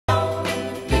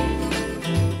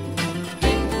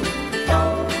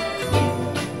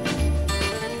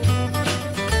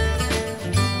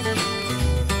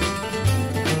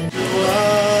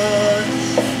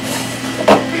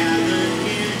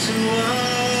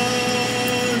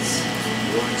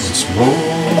once more.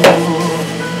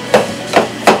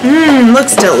 Mmm,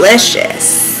 looks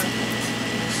delicious.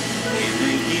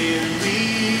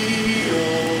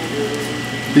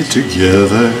 Be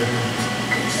together.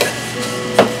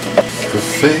 The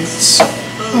fates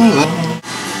alone.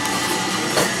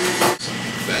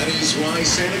 That is why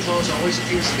Santa Claus always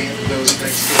appears at the end of those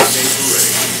Thanksgiving Day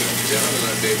parades. John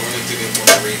and I'm Dave Arlington in for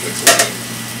Maureen McLean.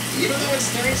 Even though it's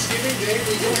Thanksgiving Day,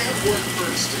 we don't have work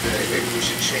first today. Maybe we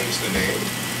should change the name.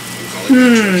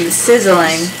 Mmm,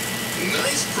 sizzling.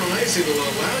 Nice prize. It'll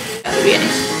allow you. At the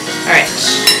beginning. Alright.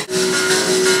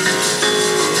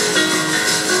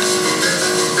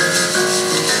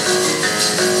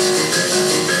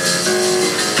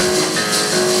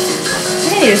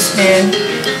 Hey, spoon.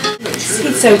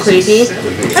 He's so creepy.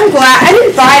 I'm glad I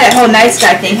didn't buy that whole nice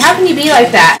guy thing. How can you be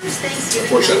like that?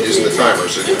 Unfortunately, I'm using the timer,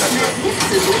 so you have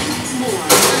to.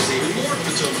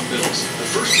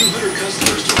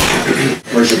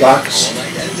 Where's your box?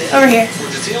 Over here. For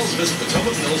details, visit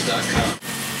PotomacMills.com.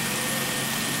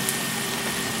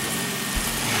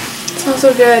 Smells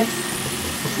so good.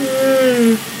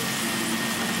 Mmm.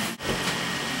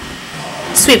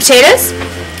 Sweet potatoes.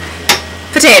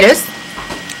 Potatoes.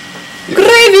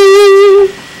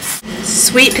 Gravy.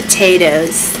 Sweet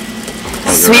potatoes.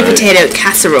 Sweet potato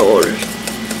casserole.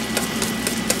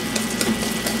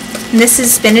 And this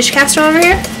is spinach casserole over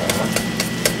here?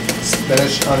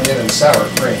 Spinach, onion, and sour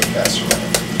cream casserole.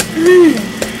 Mmm.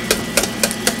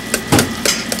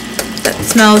 That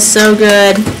smells so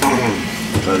good.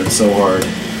 But it's so hard.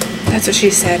 That's what she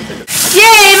said.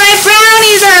 Yay, my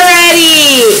brownies are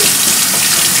ready!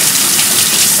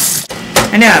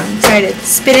 I know, I'm excited.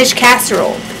 Spinach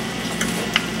casserole.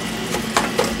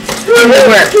 It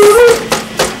works.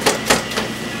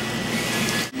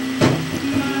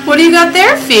 What do you got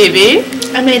there, Phoebe?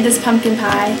 I made this pumpkin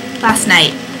pie Last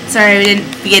night. Sorry, we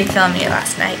didn't begin filming it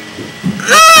last night.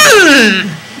 Mmm!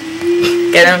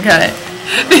 Get him cut.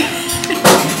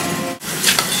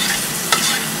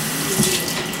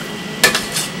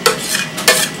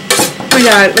 Oh my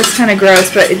god, it looks kind of gross,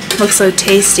 but it looks so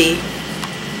tasty.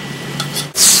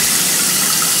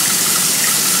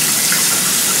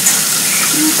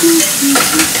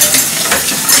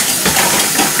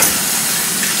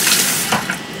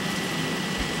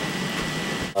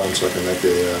 So I can make a,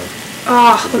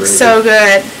 Oh, looks so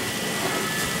good.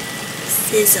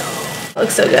 Sizzle.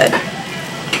 Looks so good.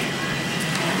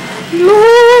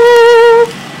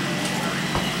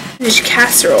 Fish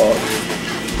casserole.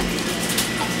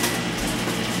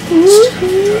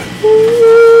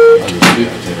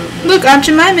 Look, Aunt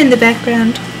Jemima in the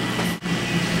background.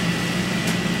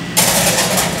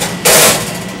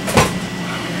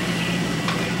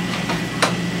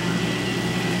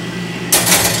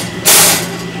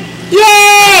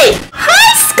 Yay!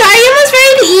 Hi, Sky. You almost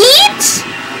ready to eat?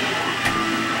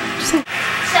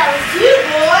 That was cute,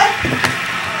 boy.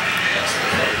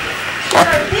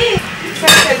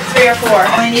 Try 3 or 4.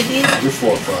 I need these. you're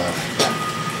 4 or 5.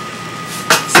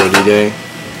 Ziggy day.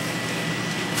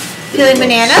 Peeling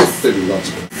bananas? Maybe lots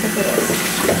of it.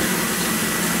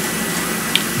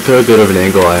 Look how good of an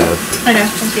angle I have. I know.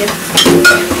 Thank you.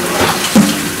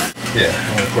 Yeah,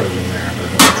 I'm going to put it in there, but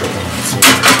I'm going to trip on it. So.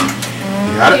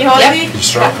 You got it? Can you hold Yep. it? You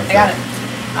strong? I got it.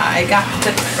 I got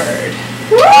the bird.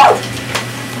 Woo!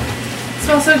 It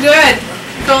smells so good.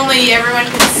 If only everyone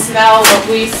could smell what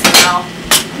we smell.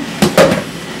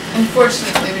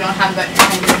 Unfortunately, we don't have that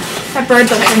kind of that bird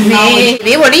technology.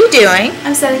 Baby, what are you doing?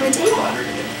 I'm setting the table.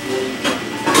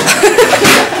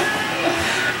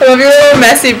 I love your little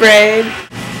messy braid.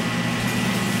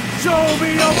 Show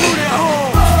me your booty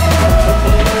hole.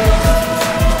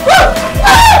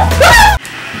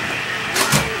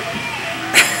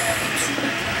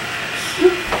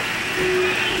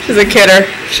 She's a kidder.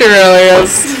 She really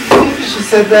is. She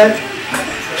said that?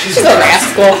 She's a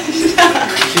rascal.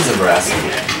 She's a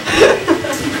rascal.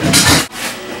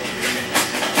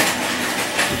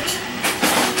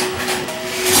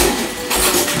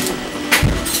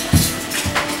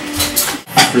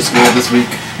 For school this week.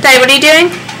 Daddy, what are you doing?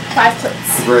 5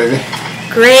 plates. Gravy.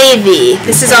 Gravy.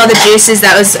 This is all the juices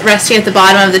that was resting at the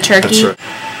bottom of the turkey. That's right.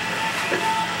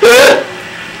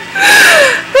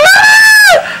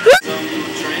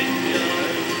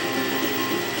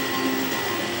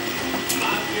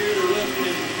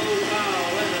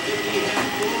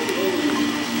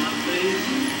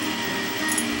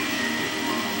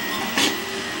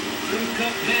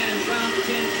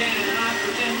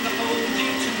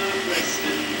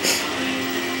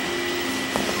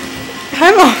 Hi,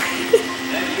 Mom.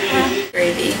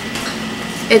 Gravy.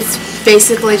 It's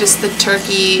basically just the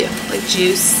turkey, like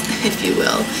juice, if you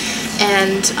will,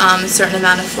 and a certain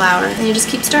amount of flour. And you just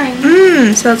keep stirring.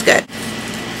 Mmm, smells good.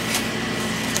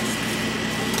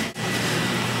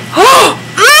 Oh!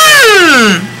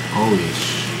 Mmm! Holy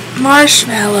sh.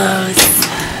 Marshmallows.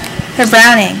 They're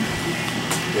browning.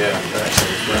 Yeah, that's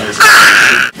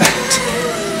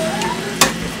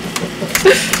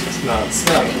It's not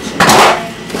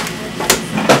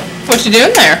What you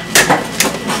doing there?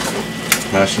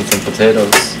 Mashing some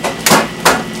potatoes.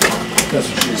 That's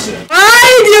what she said.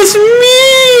 Ay, Dios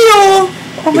mío!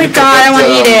 Oh my god, I want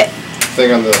to eat it.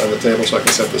 Thing on the table so I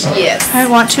can set this up. Yes. I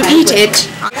want to eat it.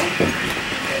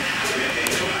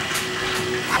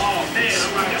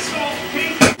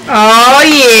 Oh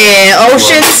yeah,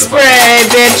 ocean spray,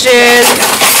 bitches.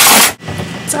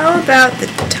 It's all about the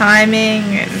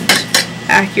timing and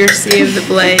accuracy of the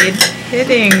blade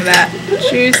hitting that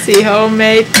juicy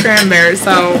homemade cranberry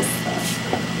sauce.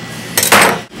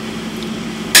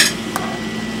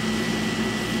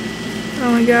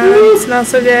 Oh my god, it smells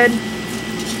so good.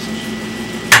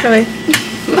 Really?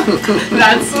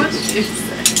 That's what she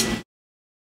said.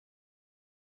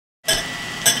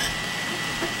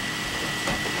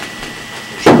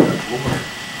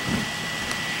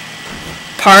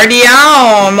 Party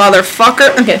on,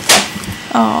 motherfucker. Okay.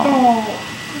 Oh.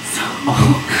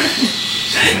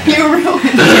 You ruined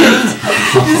it.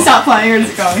 Just stop playing or is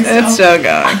it going still? It's still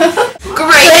going.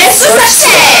 Great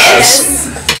success!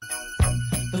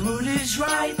 The mood is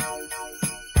right.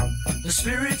 The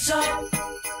spirit's up.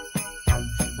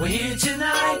 We're here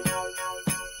tonight.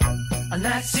 And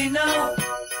that's enough.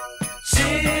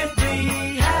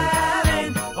 Simply